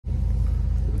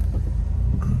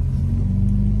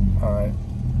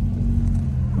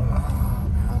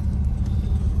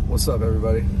What's up,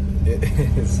 everybody?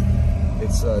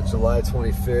 It's July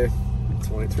 25th,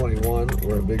 2021.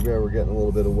 We're in Big Bear. We're getting a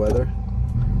little bit of weather,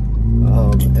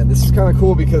 and this is kind of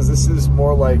cool because this is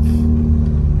more like,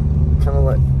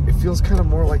 it feels kind of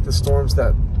more like the storms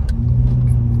that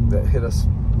hit us,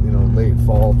 you know, late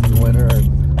fall through winter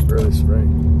and early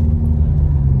spring.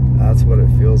 That's what it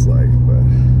feels like. But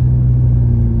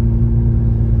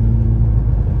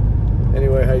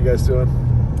anyway, how you guys doing?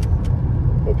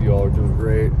 Hope you all are doing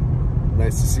great.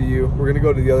 Nice to see you. We're gonna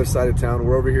go to the other side of town.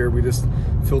 We're over here. We just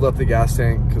filled up the gas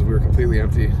tank because we were completely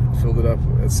empty. Filled it up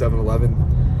at 7-Eleven.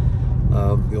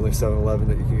 The only 7-Eleven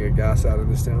that you can get gas out in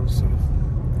this town. So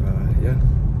yeah,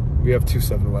 we have two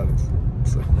 7-Elevens.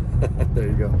 So there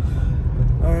you go.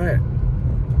 All right.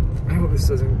 I hope this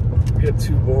doesn't get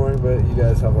too boring, but you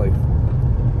guys have like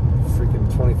freaking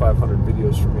 2,500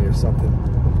 videos from me or something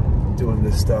doing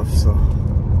this stuff. So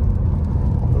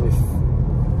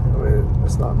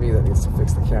it's not me that needs to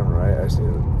fix the camera, right? I just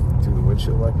need to do the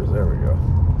windshield wipers. There we go.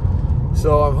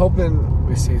 So I'm hoping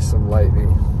we see some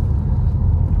lightning.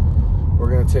 We're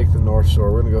gonna take the North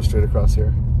Shore. We're gonna go straight across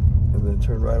here and then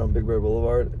turn right on Big Bear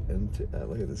Boulevard. And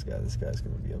look at this guy. This guy's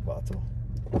gonna be a vato.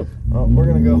 Oh, we're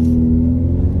gonna go.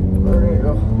 We're gonna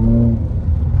go.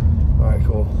 All right,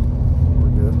 cool.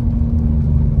 We're good.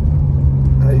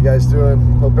 How you guys doing?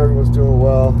 Hope everyone's doing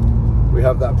well. We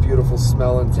have that beautiful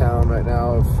smell in town right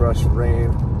now of fresh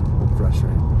rain. Fresh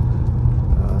rain.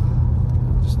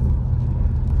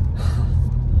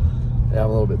 Yeah, I'm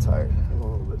a little bit tired.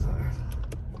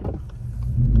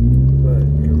 But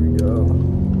here we go.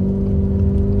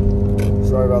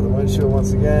 Sorry about the windshield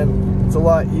once again. It's a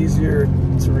lot easier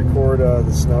to record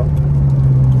the snow.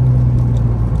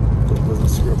 It doesn't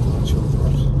screw up the windshield as much.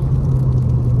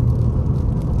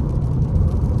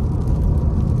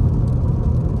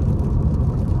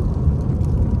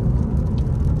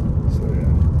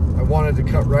 Wanted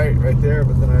to cut right there,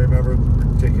 but then I remembered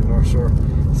taking North Shore.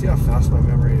 See how fast my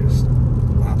memory just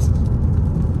lapses.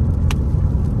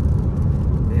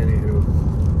 Anywho,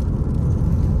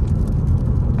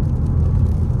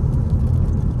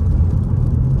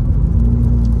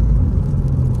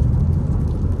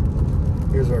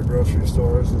 here's our grocery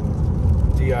stores and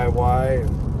DIY and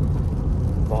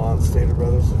Vaughn, Stater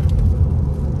Brothers.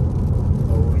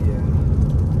 Oh yeah,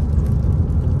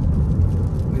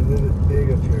 we live it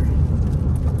big up here.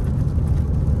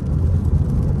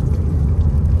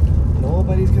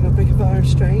 Nobody's gonna break our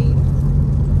stride.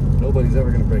 Nobody's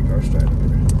ever gonna break our stride over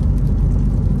here.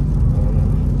 Oh no.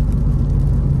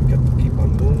 We got to keep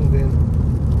on moving.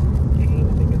 Ain't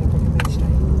anything gonna break that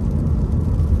stride.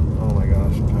 Oh my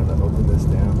gosh, I'm trying to open this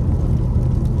down.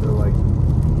 They're like,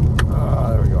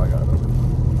 there we go, I got it open.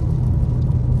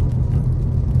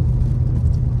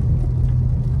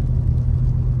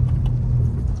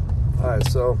 Alright,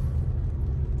 so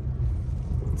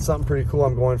something pretty cool.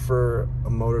 I'm going for a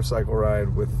motorcycle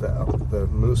ride with the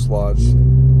Moose Lodge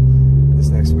this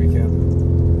next weekend.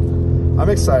 I'm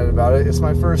excited about it. It's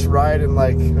my first ride in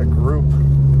like a group.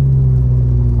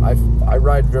 I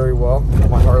ride very well on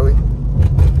my Harley,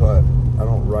 but I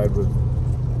don't ride with,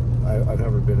 I've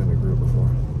never been in a group before.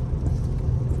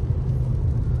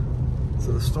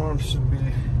 So the storm should be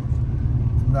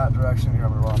in that direction. Here,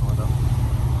 I'm gonna roll out the window.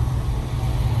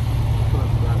 Put it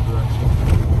in that direction.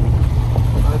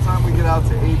 By the time we get out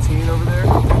to 18 over there,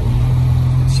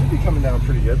 it should be coming down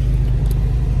pretty good.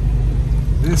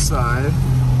 This side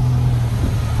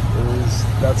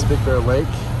that's Big Bear Lake.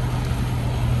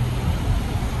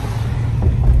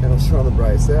 And I'll show on the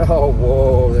bright side. Oh,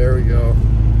 whoa, there we go.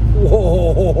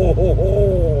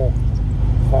 Whoa.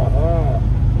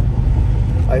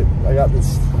 I got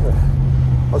this.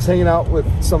 I was hanging out with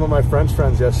some of my French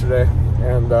friends yesterday,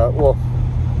 and well,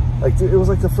 like it was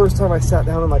like the first time I sat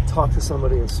down and like talked to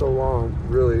somebody in so long.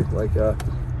 Really, like it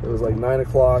was like 9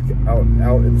 o'clock out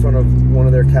in front of one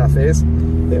of their cafes.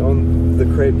 They own the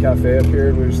Crepe Cafe up here,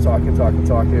 and we were just talking.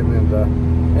 And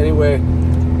anyway,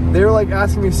 they were like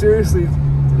asking me seriously,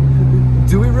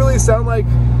 do we really sound like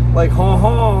ha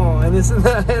ha and this and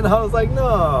that? And I was like,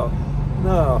 no.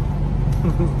 No.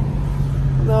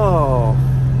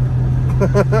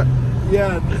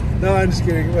 Yeah, no, I'm just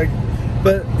kidding. Like,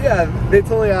 but yeah, they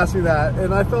totally asked me that,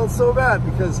 and I felt so bad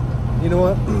because, you know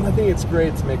what? I think it's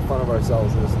great to make fun of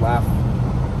ourselves and just laugh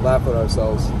at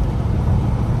ourselves.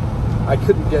 I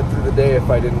couldn't get through the day if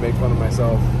I didn't make fun of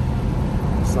myself.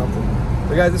 Something.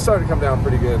 But guys, it started to come down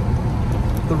pretty good.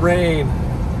 The rain.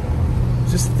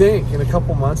 Just think, in a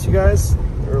couple months, you guys,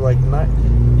 or like not.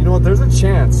 You know what? There's a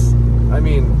chance. I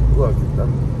mean, look,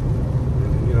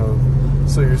 you know,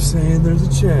 So you're saying there's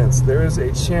a chance. There is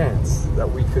a chance that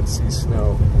we could see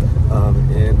snow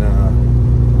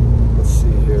let's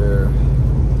see here.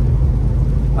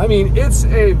 I mean, it's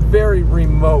a very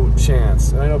remote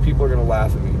chance. And I know people are going to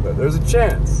laugh at me, but there's a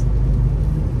chance.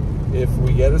 If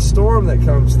we get a storm that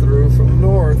comes through from the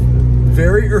north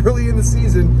very early in the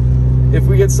season, if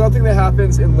we get something that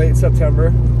happens in late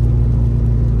September,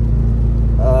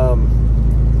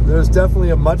 there's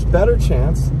definitely a much better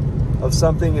chance of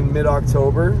something in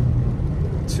mid-October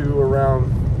to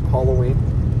around Halloween.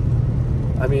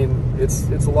 I mean, it's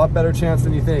a lot better chance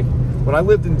than you think. When I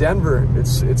lived in Denver, it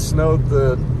snowed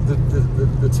the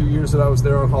 2 years that I was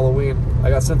there on Halloween. I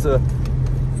got sent to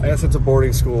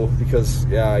boarding school because,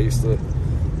 yeah, I used to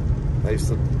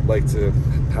like to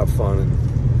have fun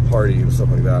and party and stuff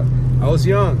like that. I was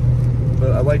young,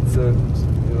 but I liked to,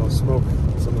 you know, smoke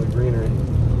some of the greenery,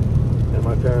 and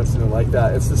my parents didn't like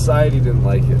that, and society didn't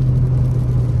like it.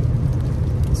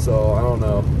 So I don't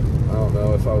know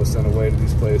if I was sent away to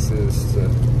these places to,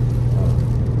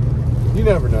 you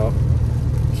never know,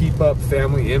 keep up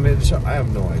family image. I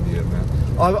have no idea, man.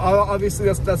 Obviously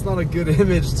that's not a good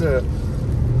image to,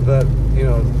 but you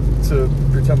know, to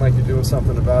pretend like you're doing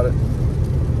something about it.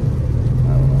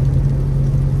 I don't know.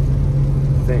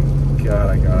 Thank God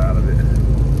I got out of it,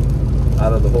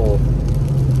 out of the whole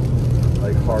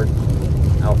like hard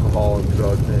alcohol and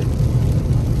drug thing.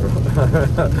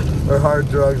 Or hard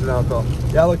drugs and alcohol.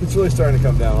 Yeah, look, it's really starting to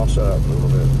come down. I'll shut up for a little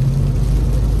bit.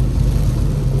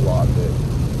 A lot of it.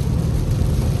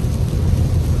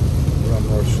 We're on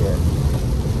North Shore.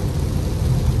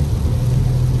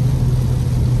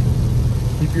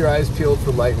 Keep your eyes peeled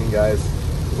for lightning, guys.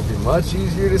 It'll be much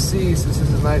easier to see since this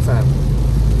is nighttime.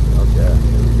 Okay,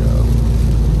 here we go.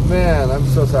 Man, I'm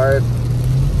so tired.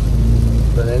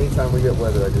 But anytime we get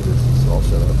weather, I do this, so I'll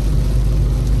shut up.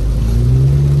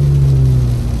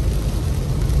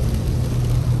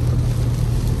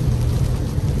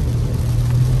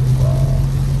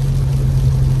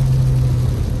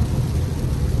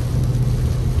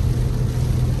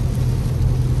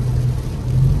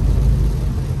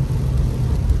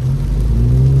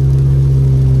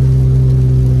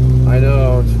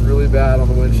 Bad on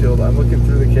the windshield. I'm looking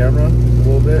through the camera a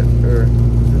little bit, or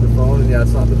through the phone, and yeah,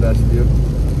 it's not the best view.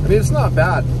 I mean, it's not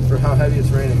bad for how heavy it's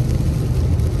raining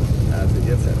as it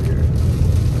gets heavier.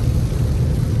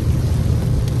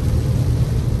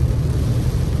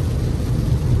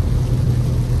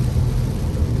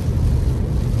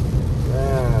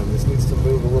 Man, this needs to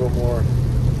move a little more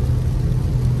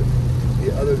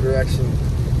the other direction.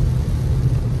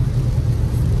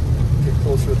 Get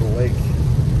closer to the lake.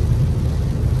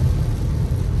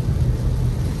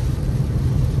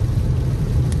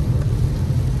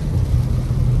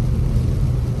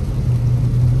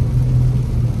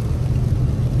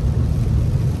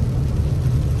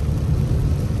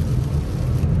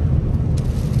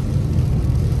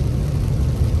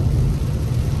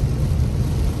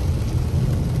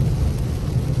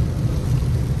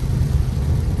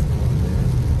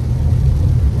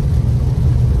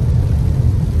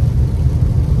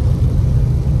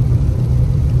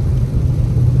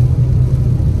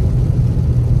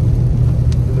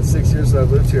 I've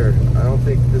lived here, I don't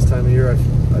think this time of year I've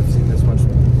seen this much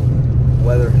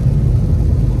weather.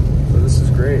 So this is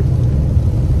great.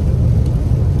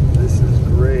 This is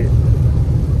great.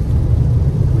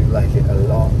 We like it a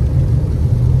lot.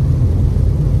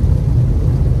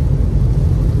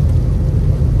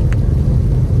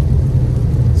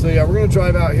 So yeah, we're gonna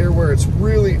drive out here where it's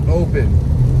really open.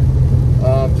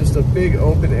 Just a big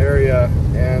open area,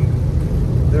 and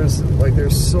there's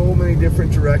so many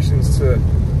different directions to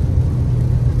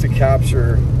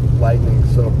capture lightning,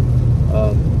 so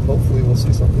hopefully we'll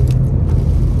see something.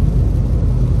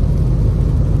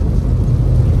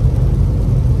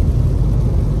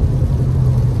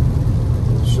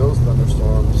 It shows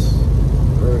thunderstorms,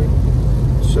 or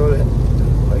showed it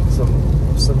like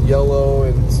some yellow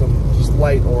and some just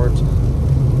light orange,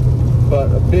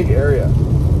 but a big area.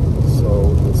 So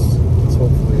let's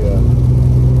hopefully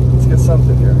let's get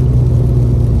something here.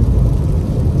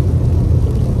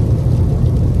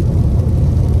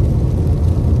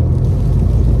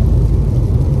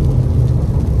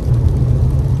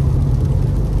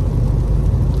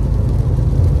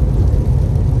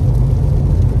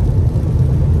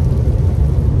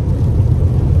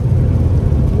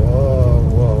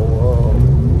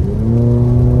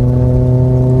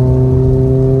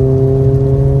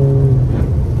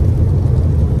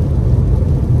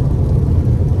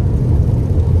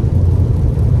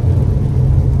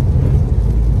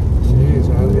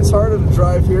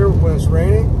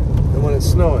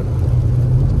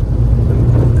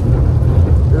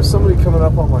 there's somebody coming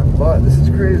up on my butt. This is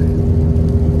crazy.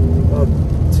 Oh,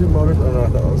 two motors. Oh no, I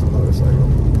thought it was a motorcycle.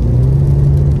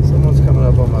 Someone's coming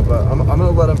up on my butt. I'm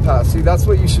gonna let him pass. See, that's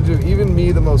what you should do. Even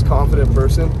me, the most confident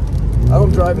person, I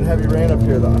don't drive in heavy rain up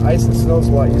here. The ice and snow is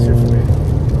a lot easier for me.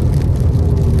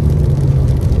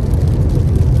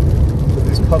 But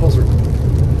these puddles are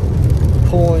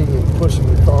pulling and pushing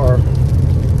the car.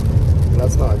 And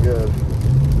that's not good.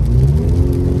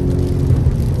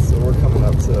 So we're coming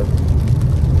up to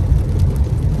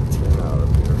turn out up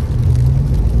here.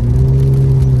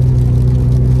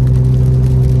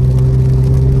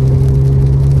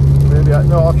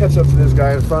 No, I'll catch up to this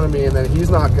guy in front of me, and then he's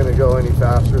not going to go any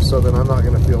faster, so then I'm not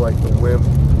going to feel like the wimp.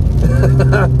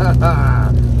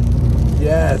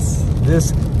 Yes,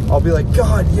 this, I'll be like,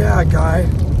 God, yeah, guy.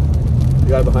 The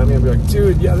guy behind me, I'll be like,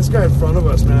 dude, yeah, this guy in front of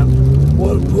us, man,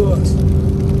 what a puss.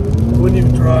 Wouldn't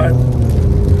even drive.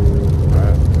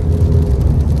 Alright.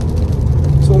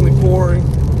 It's only pouring.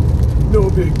 No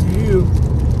big deal.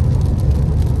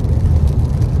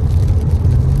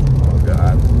 Oh,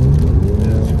 God.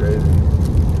 It's crazy.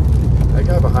 That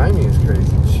guy behind me is crazy.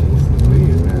 Jeez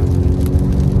Louise, man.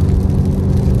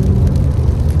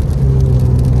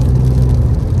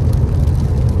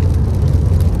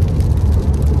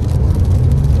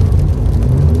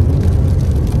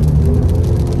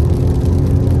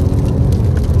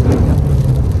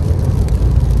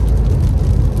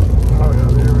 Oh yeah,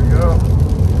 there we go.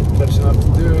 Catching up to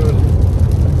dude.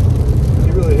 He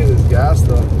really hit his gas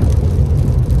though.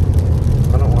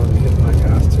 I don't want to be hitting my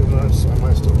gas too much, so I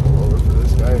might still pull over for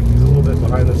this guy. He's a little bit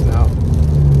behind us now.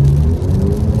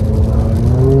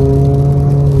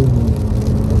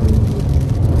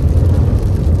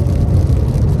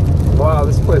 Wow,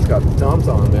 this place got dumped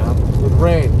on, man, with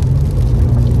rain.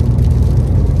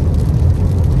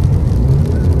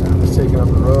 I'm just taking up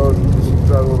the road. Should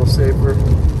drive a little safer.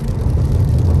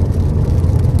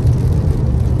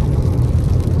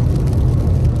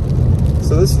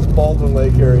 So this is Baldwin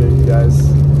Lake area, you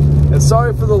guys. And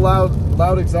sorry for the loud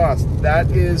exhaust.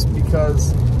 That is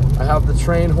because I have the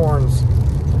train horns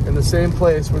in the same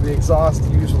place where the exhaust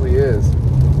usually is.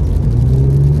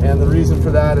 And the reason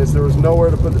for that is there was nowhere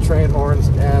to put the train horns,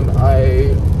 and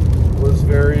I was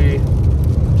very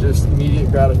just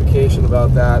immediate gratification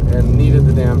about that and needed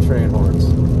the damn train horns.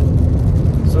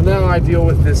 So now I deal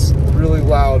with this really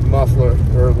loud muffler,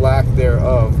 or lack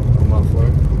thereof a muffler,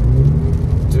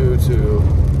 due to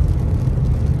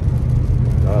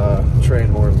train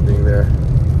horns being there.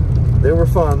 They were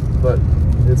fun, but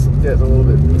it's getting a little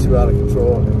bit too out of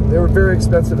control. They were very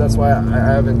expensive, that's why I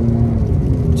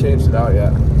haven't changed it out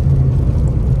yet.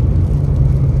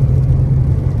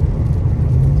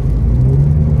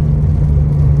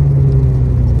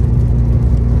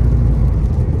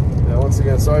 Yeah, once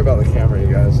again, sorry about the camera, you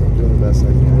guys. I'm doing the best I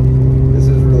can. This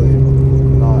is really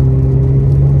not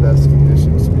the best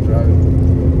conditions to be driving.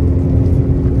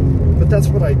 But that's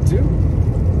what I do.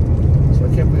 So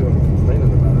I can't believe I'm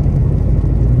complaining about it.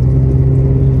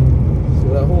 So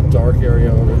that whole dark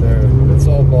area over there, it's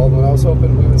all Baldwin. I was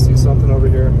hoping we would see something over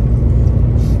here.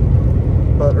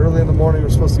 But early in the morning, we're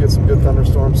supposed to get some good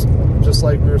thunderstorms, just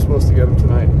like we were supposed to get them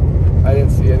tonight. I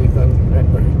didn't see any thunder.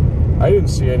 I didn't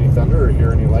see any thunder or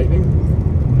hear any lightning.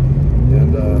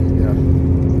 And yeah.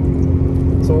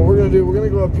 So what we're gonna do, we're gonna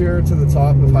go up here to the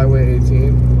top of Highway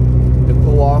 18 and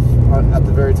pull off at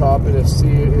the very top and see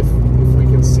if we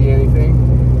can see anything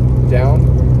down,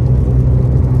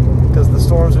 because the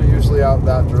storms are usually out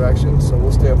that direction. So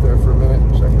we'll stay up there for a minute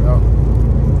and check it out.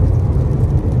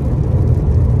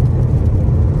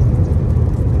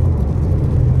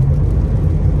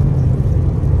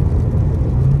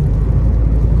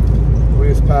 We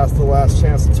just passed the last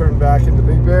chance to turn back into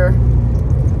Big Bear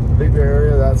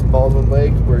area. That's Baldwin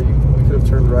Lake, where we could have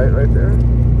turned right there.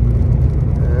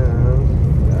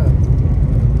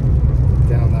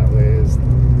 Down that way is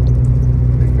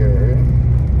Big Bear area.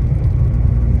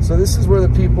 So this is where the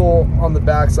people on the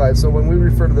backside, so when we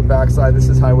refer to the backside, this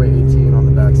is Highway 18 on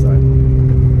the backside.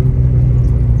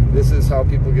 This is how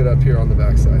people get up here on the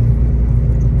backside.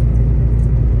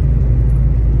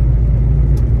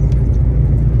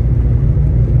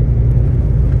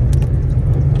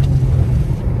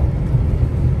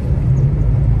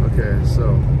 Okay,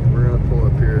 so we're gonna pull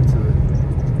up here to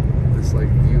this like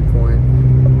viewpoint,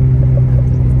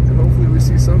 and hopefully we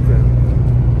see something.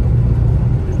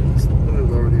 I'm gonna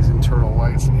lower these internal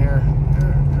lights in here.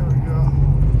 There we go.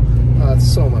 Oh, that's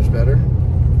so much better.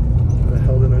 How the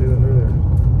hell did I do that earlier?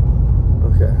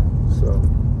 Okay, so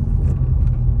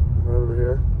right over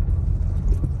here,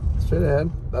 straight ahead.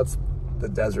 That's the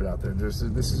desert out there. This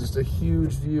is just a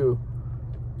huge view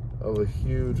of a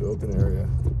huge open area.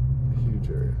 A huge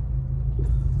huge area.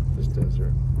 Just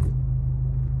desert.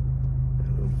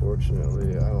 And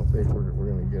unfortunately, I don't think we're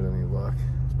going to get any luck.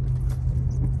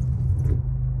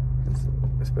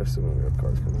 Especially when we have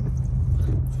cars coming.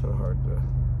 It's kind of hard to...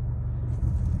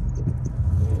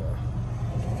 Yeah.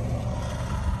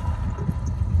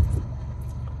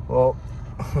 Well,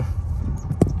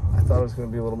 I thought it was going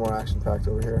to be a little more action-packed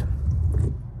over here.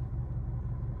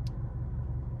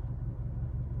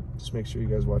 Just make sure you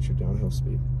guys watch your downhill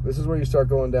speed. This is where you start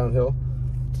going downhill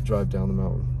to drive down the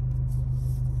mountain.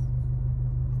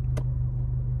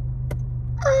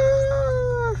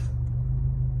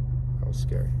 That was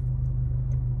scary.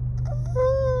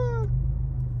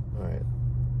 Alright.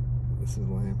 This is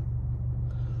lame.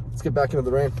 Let's get back into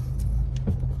the rain.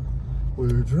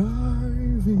 We're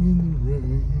driving in the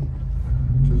rain.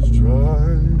 Just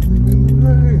driving in the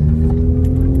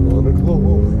rain. On a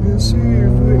glorious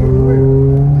evening,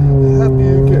 we're happy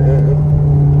again.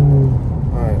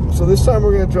 Alright, so this time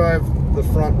we're going to drive the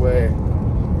front way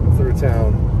through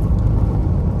town.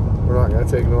 We're not going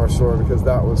to take North Shore because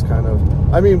that was kind of...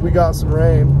 I mean, we got some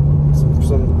rain.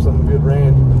 Some good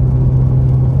rain.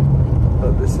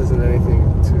 But this isn't anything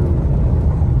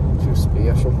too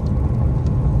special.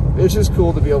 It's just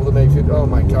cool to be able to make it. Oh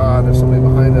my God, there's somebody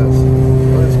behind us.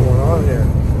 What is going on here?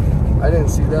 I didn't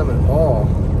see them at all.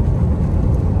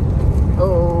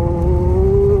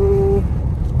 Oh.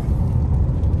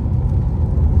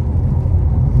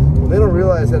 Well, they don't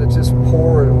realize that it just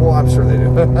poured. Well, I'm sure they do.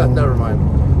 Never mind.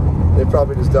 They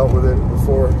probably just dealt with it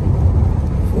before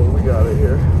we got it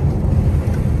here.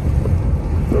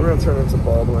 So we're gonna turn into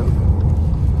Baldwin.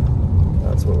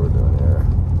 That's what we're doing here.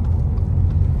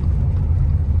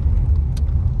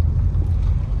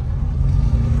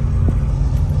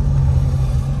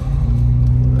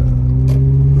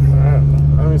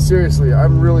 I mean, seriously,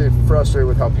 I'm really frustrated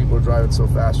with how people are driving so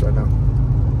fast right now.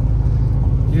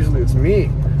 Usually it's me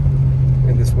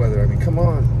in this weather. I mean, come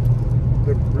on.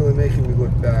 They're really making me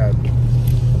look bad.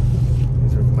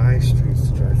 These are my streets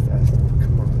to drive fast.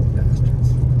 Come on,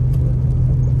 bastards.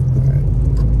 Alright.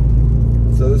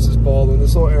 So this is Baldwin.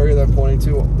 This whole area that I'm pointing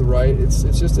to, the right, it's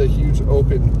just a huge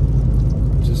open,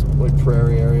 just like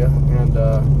prairie area. And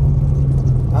I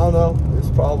don't know, it's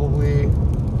probably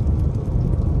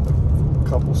a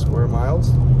couple square miles.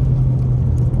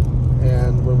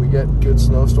 And when we get good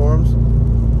snowstorms,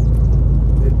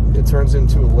 it turns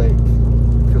into a lake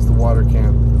because the water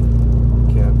can't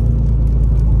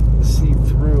seep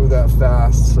through that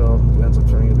fast, so it ends up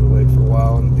turning into a lake for a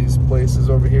while. And these places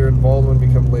over here in Baldwin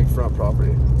become lakefront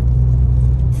property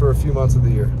for a few months of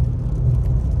the year.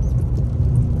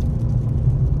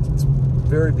 It's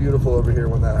very beautiful over here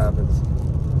when that happens.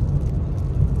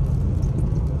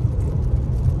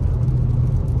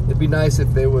 It'd be nice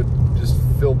if they would just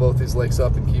fill both these lakes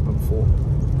up and keep them full.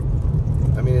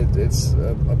 I mean, it's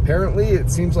apparently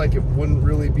it seems like it wouldn't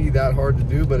really be that hard to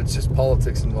do, but it's just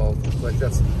politics involved. Like,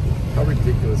 that's, how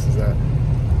ridiculous is that?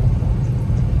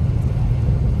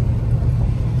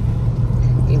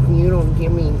 If you don't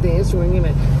give me this, we're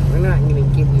not gonna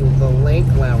give you the lake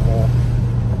level.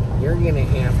 You're gonna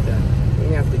have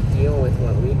to deal with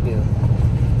what we do.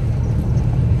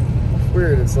 It's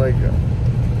weird. It's like, I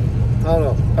don't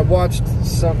know. I watched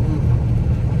something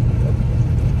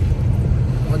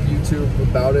on YouTube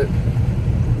about it,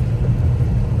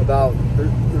 about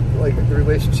the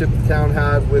relationship the town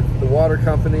had with the water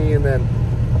company, and then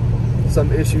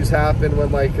some issues happened when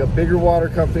like a bigger water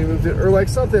company moved in, or like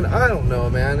something, I don't know,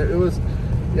 man. It was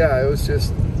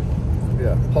just,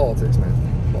 politics, man.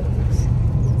 Politics.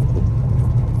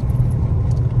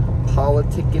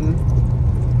 Politicking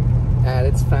at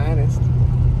its finest.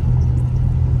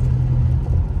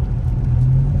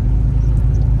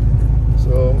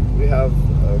 So we have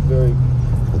a very,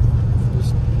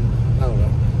 just, I don't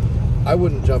know. I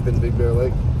wouldn't jump in Big Bear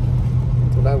Lake,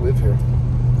 but I live here.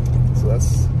 So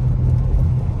that's,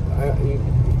 you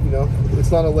know,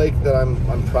 it's not a lake that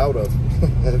I'm proud of.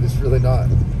 It's really not.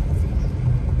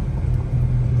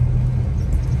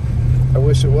 I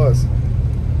wish it was.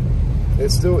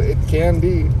 It can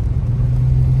be.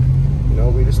 You know,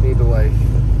 we just need to, like,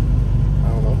 I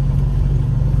don't know.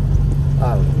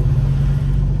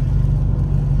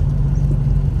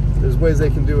 There's ways they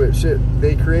can do it. Shit,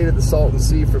 they created the Salton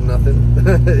Sea from nothing.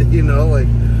 You know, like,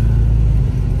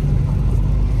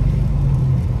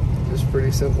 just pretty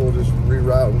simple, just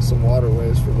rerouting some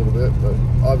waterways for a little bit. But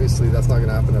obviously that's not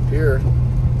gonna happen up here.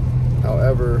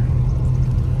 However,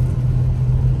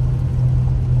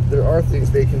 there are things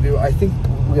they can do. I think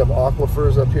we have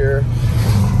aquifers up here.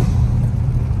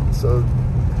 So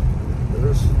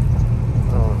there's,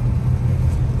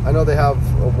 I know they have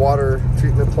a water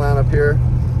treatment plant up here.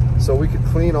 so we could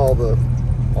clean all the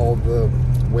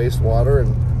wastewater,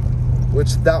 and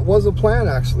which that was a plan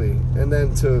actually, and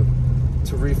then to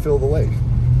refill the lake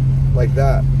like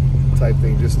that type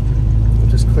thing, just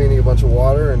cleaning a bunch of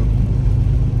water and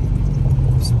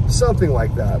something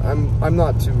like that. I'm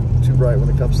not too bright when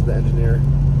it comes to the engineer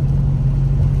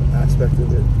aspect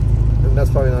of it, and that's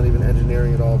probably not even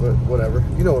engineering at all, but whatever,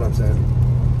 you know what I'm saying.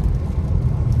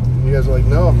 You guys are like,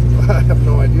 no, I have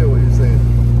no idea what you're saying.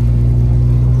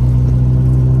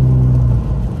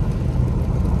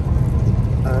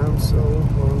 I'm so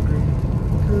hungry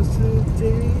because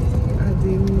today I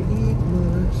didn't eat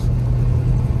much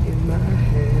in my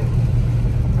head.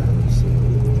 I'm so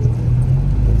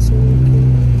it's okay.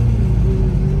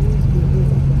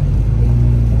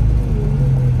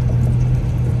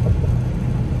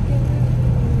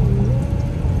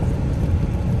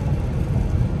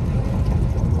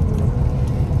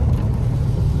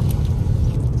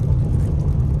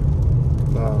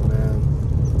 Oh man.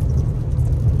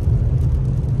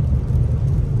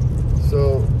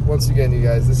 So once again, you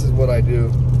guys, this is what I do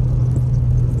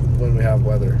when we have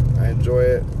weather. I enjoy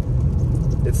it.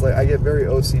 It's like I get very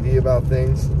OCD about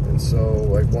things, and so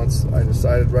like once I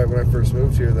decided right when I first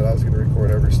moved here that I was going to record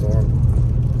every storm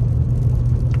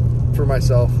for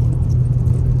myself.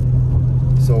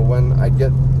 So when I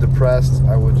get depressed,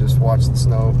 I would just watch the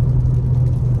snow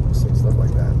and stuff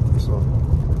like that. So,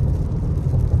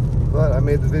 but I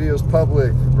made the videos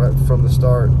public right from the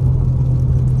start,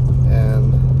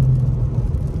 and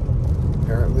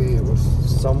apparently it was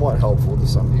somewhat helpful to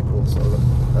some people, so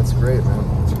that's great, man.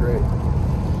 That's great.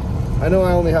 I know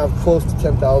I only have close to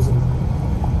 10,000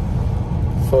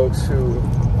 folks who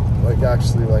like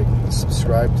actually like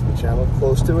subscribe to the channel,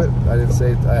 close to it. I didn't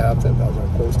say I have 10,000,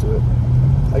 I'm close to it.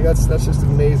 Like that's just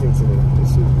amazing to me. It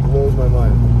just blows my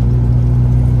mind.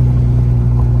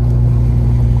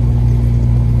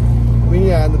 I mean,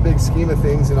 yeah, in the big scheme of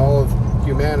things, in all of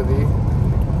humanity,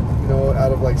 you know,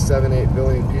 out of like 7-8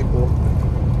 billion people,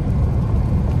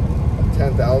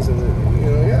 10,000, you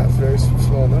know, yeah, it's a very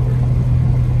small number.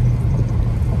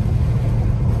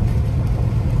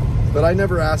 But I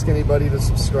never ask anybody to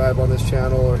subscribe on this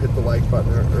channel or hit the like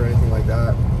button or anything like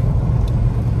that.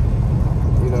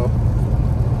 You know,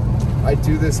 I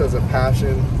do this as a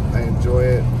passion. I enjoy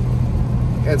it.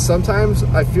 And sometimes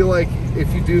I feel like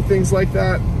if you do things like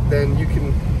that, then you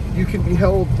can be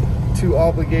held to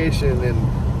obligation and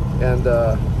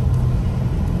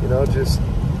you know, just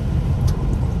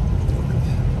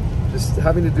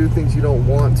having to do things you don't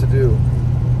want to do.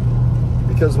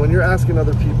 Because when you're asking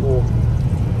other people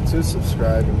to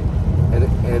subscribe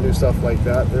and do stuff like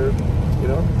that, they're, you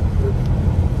know,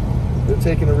 they're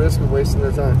taking a risk of wasting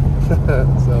their time.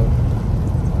 So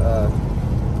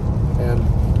and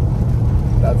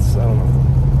that's, I don't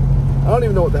know, I don't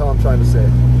even know what the hell I'm trying to say.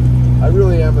 I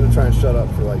really am going to try and shut up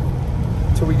for like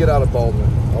till we get out of Baldwin.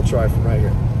 I'll try from right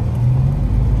here.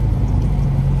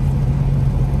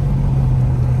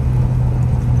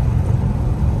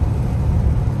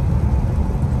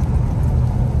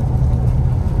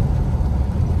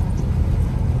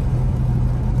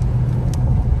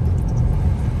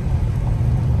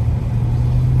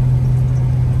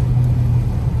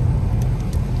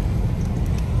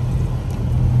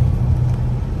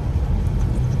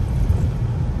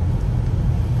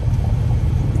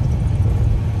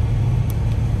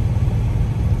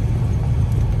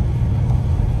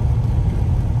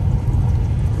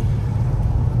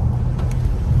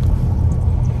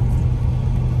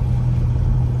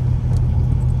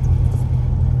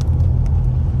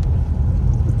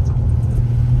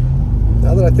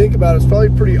 I think about it, it's probably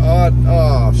pretty odd.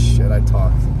 Oh shit, I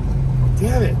talked.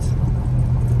 Damn it.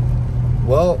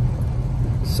 Well,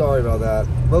 sorry about that.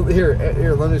 Well, here,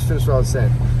 let me just finish what I was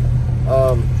saying.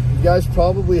 You guys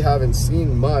probably haven't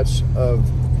seen much of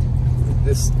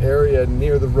this area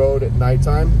near the road at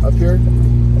nighttime up here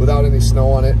without any snow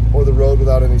on it, or the road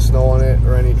without any snow on it,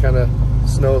 or any kind of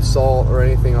snow, salt, or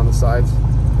anything on the sides.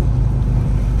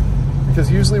 Because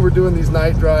usually we're doing these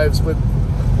night drives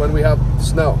when we have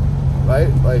snow. Right?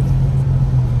 Like,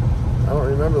 I don't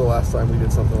remember the last time we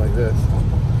did something like this.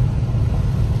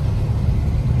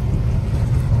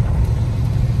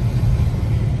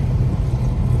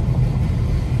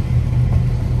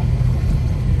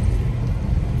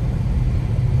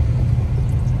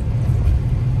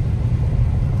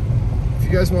 If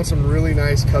you guys want some really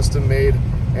nice custom-made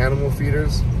animal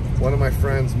feeders, one of my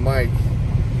friends, Mike,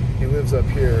 he lives up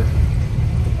here.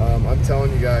 I'm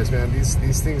telling you guys, man,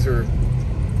 these things are,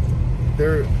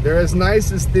 they're as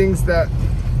nice as things that,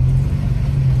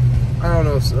 I don't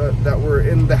know, that were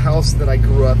in the house that I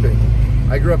grew up in.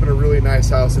 I grew up in a really nice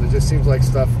house, and it just seems like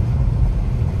stuff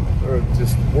or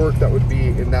just work that would be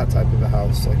in that type of a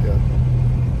house, like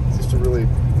just a really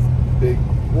big,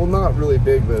 well, not really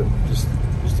big, but just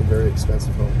a very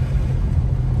expensive home.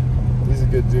 He's a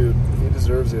good dude. He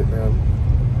deserves it, man.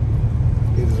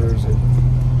 He deserves it.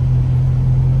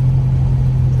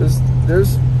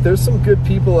 There's some good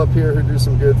people up here who do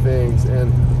some good things,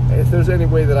 and if there's any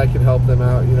way that I can help them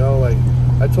out, you know, like,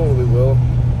 I totally will,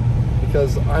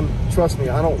 because trust me,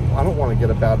 I don't want to get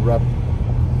a bad rep.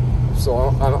 So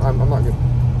I'm not gonna,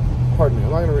 pardon me,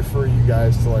 I'm not gonna refer you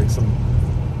guys to like some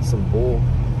bull,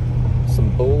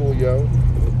 yo.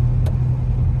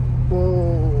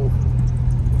 Whoa.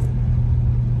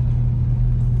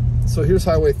 So here's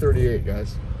Highway 38,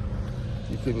 guys.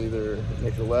 You can either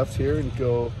make a left here and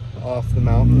go off the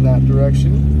mountain that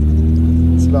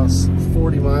direction. It's about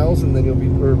 40 miles, and then you'll be,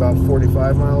 or about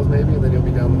 45 miles maybe, and then you'll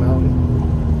be down the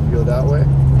mountain. You go that way.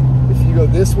 If you go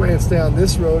this way and stay on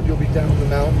this road, you'll be down the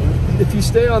mountain. If you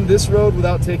stay on this road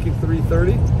without taking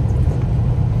 330,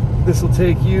 this will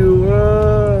take you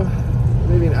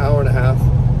maybe an hour and a half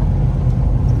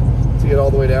to get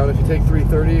all the way down. If you take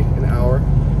 330, an hour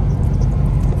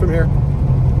from here.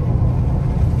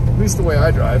 At least the way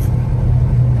I drive.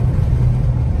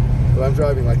 But I'm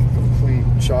driving like a complete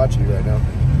chachi right now.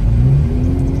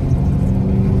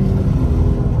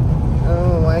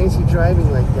 Oh, why is he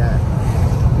driving like that?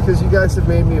 Because you guys have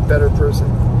made me a better person.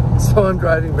 So I'm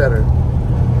driving better.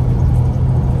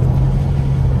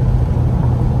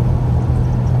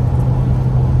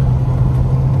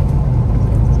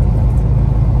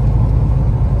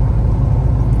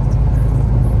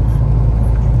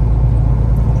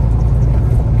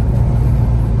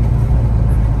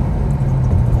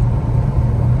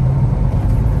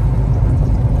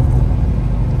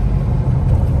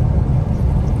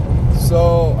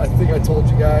 So I think I told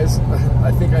you guys,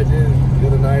 I think I did the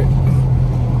other night,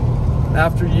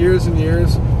 after years and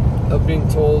years of being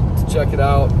told to check it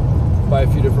out by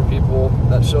a few different people,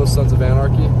 that show Sons of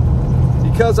Anarchy.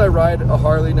 Because I ride a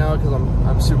Harley now, because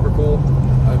I'm super cool,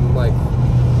 I'm like,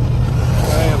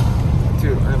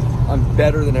 I'm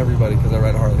better than everybody because I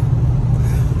ride a Harley.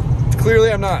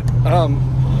 Clearly I'm not.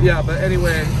 Yeah, but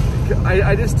anyway,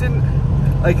 I just didn't,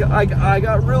 like, I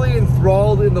got really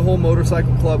enthralled in the whole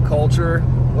motorcycle club culture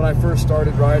when I first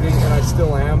started riding, and I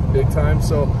still am, big time.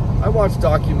 So I watched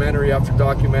documentary after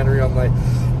documentary on, like,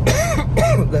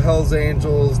 the Hells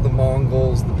Angels, the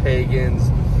Mongols, the Pagans,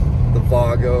 the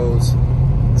Vagos,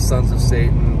 the Sons of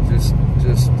Satan,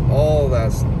 just all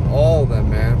that, all of them,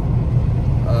 man.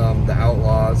 The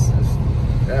Outlaws,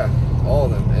 yeah, all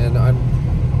of them. And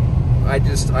I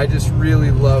just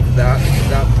really love that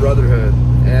brotherhood.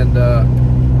 And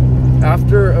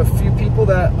after a few people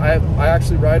that I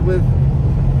actually ride with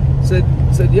said,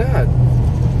 yeah,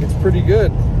 it's pretty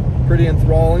good, pretty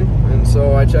enthralling, and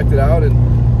so I checked it out and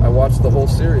I watched the whole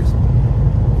series.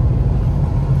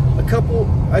 A couple,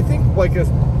 I think like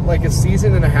a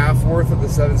season and a half worth of the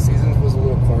 7 seasons was a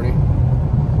little corny.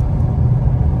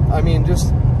 I mean,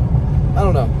 just, I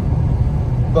don't know,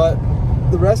 but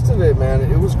the rest of it, man,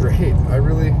 it was great. I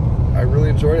really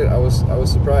enjoyed it. I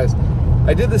was surprised.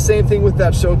 I did the same thing with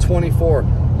that show 24.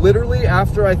 Literally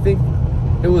after, I think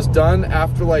it was done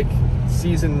after like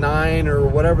season 9 or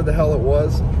whatever the hell it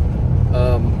was.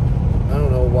 I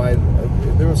don't know why.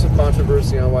 There was some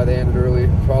controversy on why they ended early.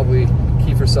 Probably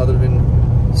Kiefer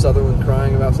Sutherland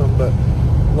crying about something. But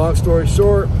long story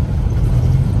short,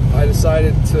 I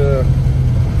decided to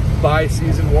buy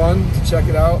season 1 to check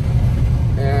it out,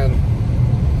 and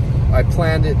I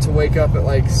planned it to wake up at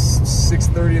like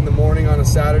 6:30 in the morning on a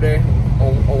Saturday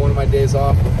on one of my days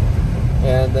off,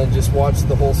 and then just watch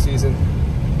the whole season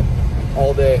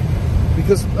all day,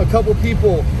 because a couple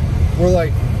people were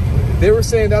like, they were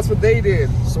saying that's what they did.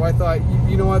 So I thought,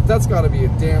 you know what, that's got to be a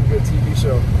damn good TV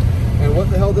show. And what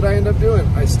the hell did I end up doing?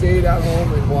 I stayed at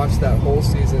home and watched that whole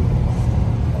season.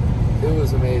 It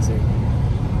was amazing.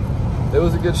 It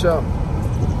was a good show.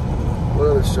 What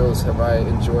other shows have I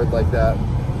enjoyed like that?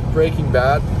 Breaking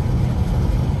Bad.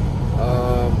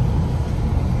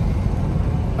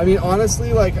 I mean,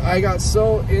 honestly, like, I got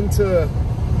so into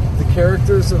the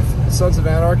characters of Sons of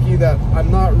Anarchy that I'm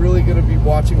not really going to be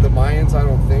watching the Mayans, I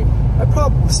don't think. I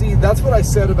probably, see, that's what I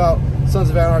said about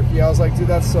Sons of Anarchy. I was like, dude,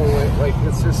 that's so lame. Like,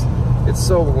 it's just, it's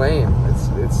so lame.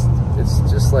 It's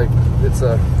just like, it's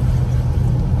a,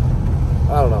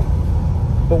 I don't know.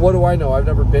 But what do I know? I've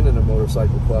never been in a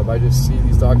motorcycle club. I just see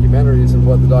these documentaries and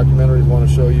what the documentaries want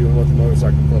to show you and what the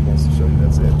motorcycle club wants to show you.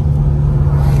 That's it.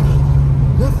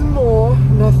 Nothing more,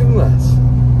 nothing less.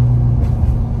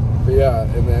 But yeah,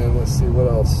 and then let's see what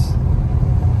else.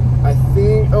 I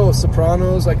think, oh,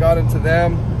 Sopranos, I got into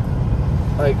them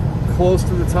like close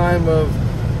to the time of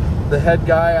the head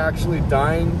guy actually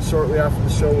dying shortly after the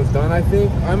show was done, I think.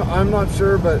 I'm not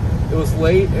sure, but it was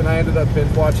late and I ended up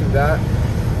binge watching that.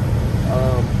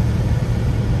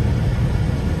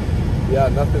 Yeah,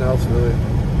 nothing else really.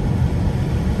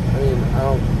 I mean,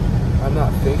 I'm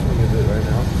not thinking of it right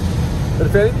now. But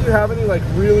if any of you have any like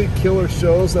really killer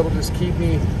shows that'll just keep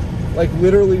me like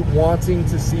literally wanting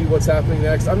to see what's happening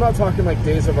next. I'm not talking like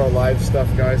Days of Our Lives stuff,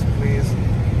 guys, please.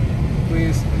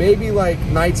 Please. Maybe like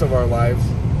Nights of Our Lives.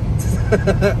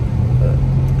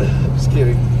 Just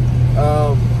kidding.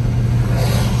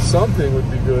 Something would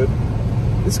be good.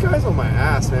 This guy's on my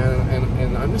ass, man,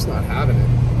 and I'm just not having it.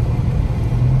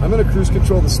 I'm gonna cruise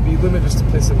control the speed limit just to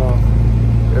piss him off.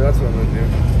 Yeah, that's what I'm gonna do.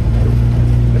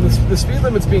 And the speed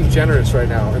limit's being generous right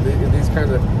now in these kind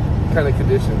of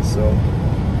conditions. So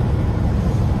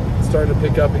it's starting to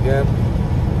pick up again.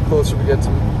 The closer we get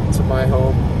to my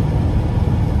home.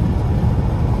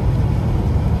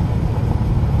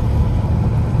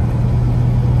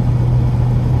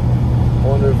 I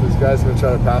wonder if this guy's gonna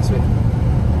try to pass me.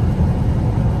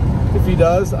 If he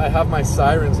does, I have my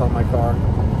sirens on my car.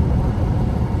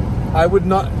 I would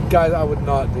not, guys, I would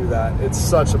not do that. It's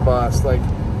such a bust. Like,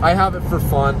 I have it for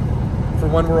fun, for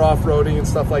when we're off-roading and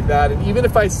stuff like that. And even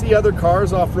if I see other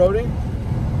cars off-roading,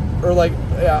 or like,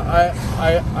 yeah,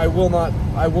 I will not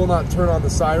turn on the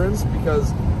sirens,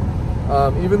 because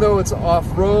even though it's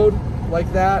off-road like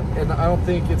that, and I don't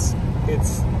think it's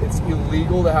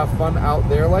illegal to have fun out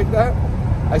there like that,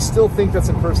 I still think that's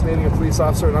impersonating a police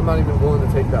officer, and I'm not even willing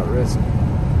to take that risk.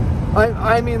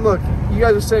 I mean, look, you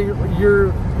guys are saying you're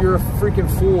a freaking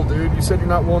fool, dude. You said you're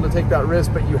not willing to take that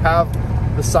risk, but you have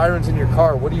the sirens in your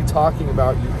car. What are you talking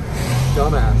about, you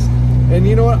dumbass? And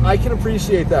you know what? I can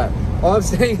appreciate that. All I'm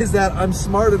saying is that I'm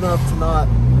smart enough to not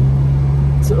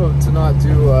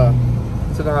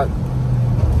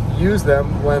use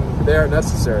them when they are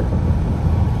necessary.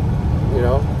 You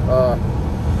know.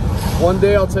 One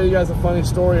day I'll tell you guys a funny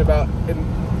story about an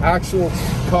actual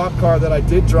cop car that I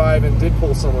did drive and did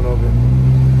pull someone over.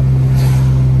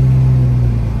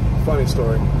 Funny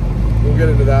story. We'll get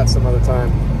into that some other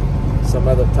time. Some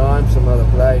other time, some other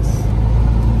place.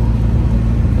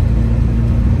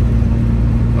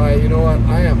 Alright, you know what?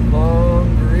 I am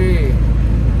hungry.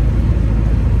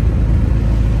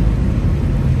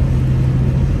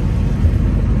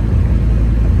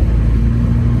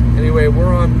 Anyway,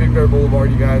 we're on Big Bear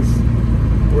Boulevard, you guys.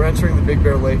 We're entering the Big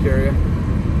Bear Lake area.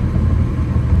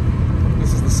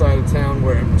 This is the side of town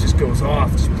where it just goes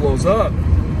off, just blows up.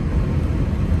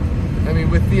 I mean,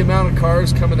 with the amount of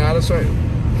cars coming at us right,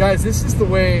 guys, this is the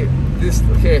way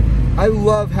okay, I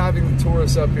love having the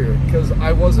tourists up here, because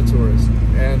I was a tourist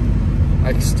and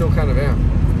I still kind of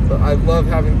am, but I love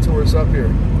having the tourists up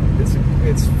here. It's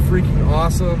freaking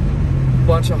awesome.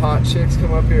 Bunch of hot chicks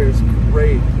come up here. It's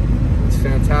great. It's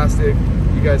fantastic.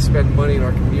 You guys spend money in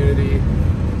our community,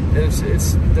 and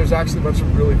there's actually a bunch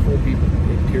of really cool people,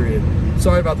 period.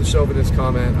 Sorry about the chauvinist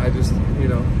comment. I just, you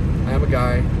know, I am a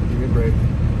guy. Give me a break.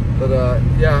 But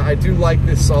yeah, I do like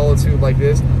this solitude like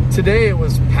this. Today it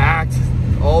was packed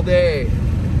all day.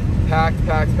 Packed.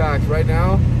 Right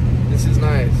now, this is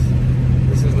nice.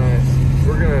 This is nice.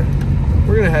 We're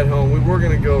gonna head home. We were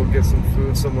gonna go get some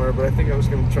food somewhere, but I think I'm just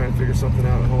gonna try and figure something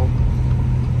out at home.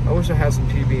 I wish I had some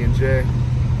PB&J.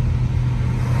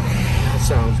 That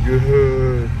sounds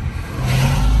good.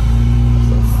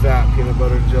 Some fat peanut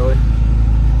butter and jelly.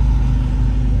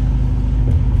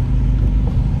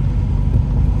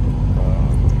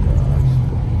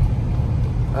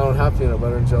 I don't have peanut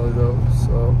butter and jelly though,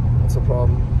 so that's a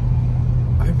problem.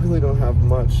 I really don't have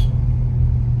much.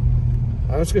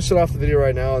 I'm just gonna shut off the video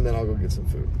right now and then I'll go get some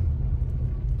food.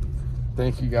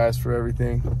 Thank you guys for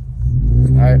everything.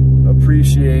 I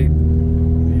appreciate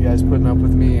you guys putting up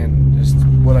with me and just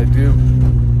what I do.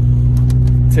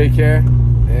 Take care,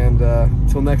 and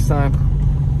till next time,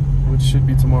 which should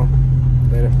be tomorrow.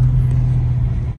 Later.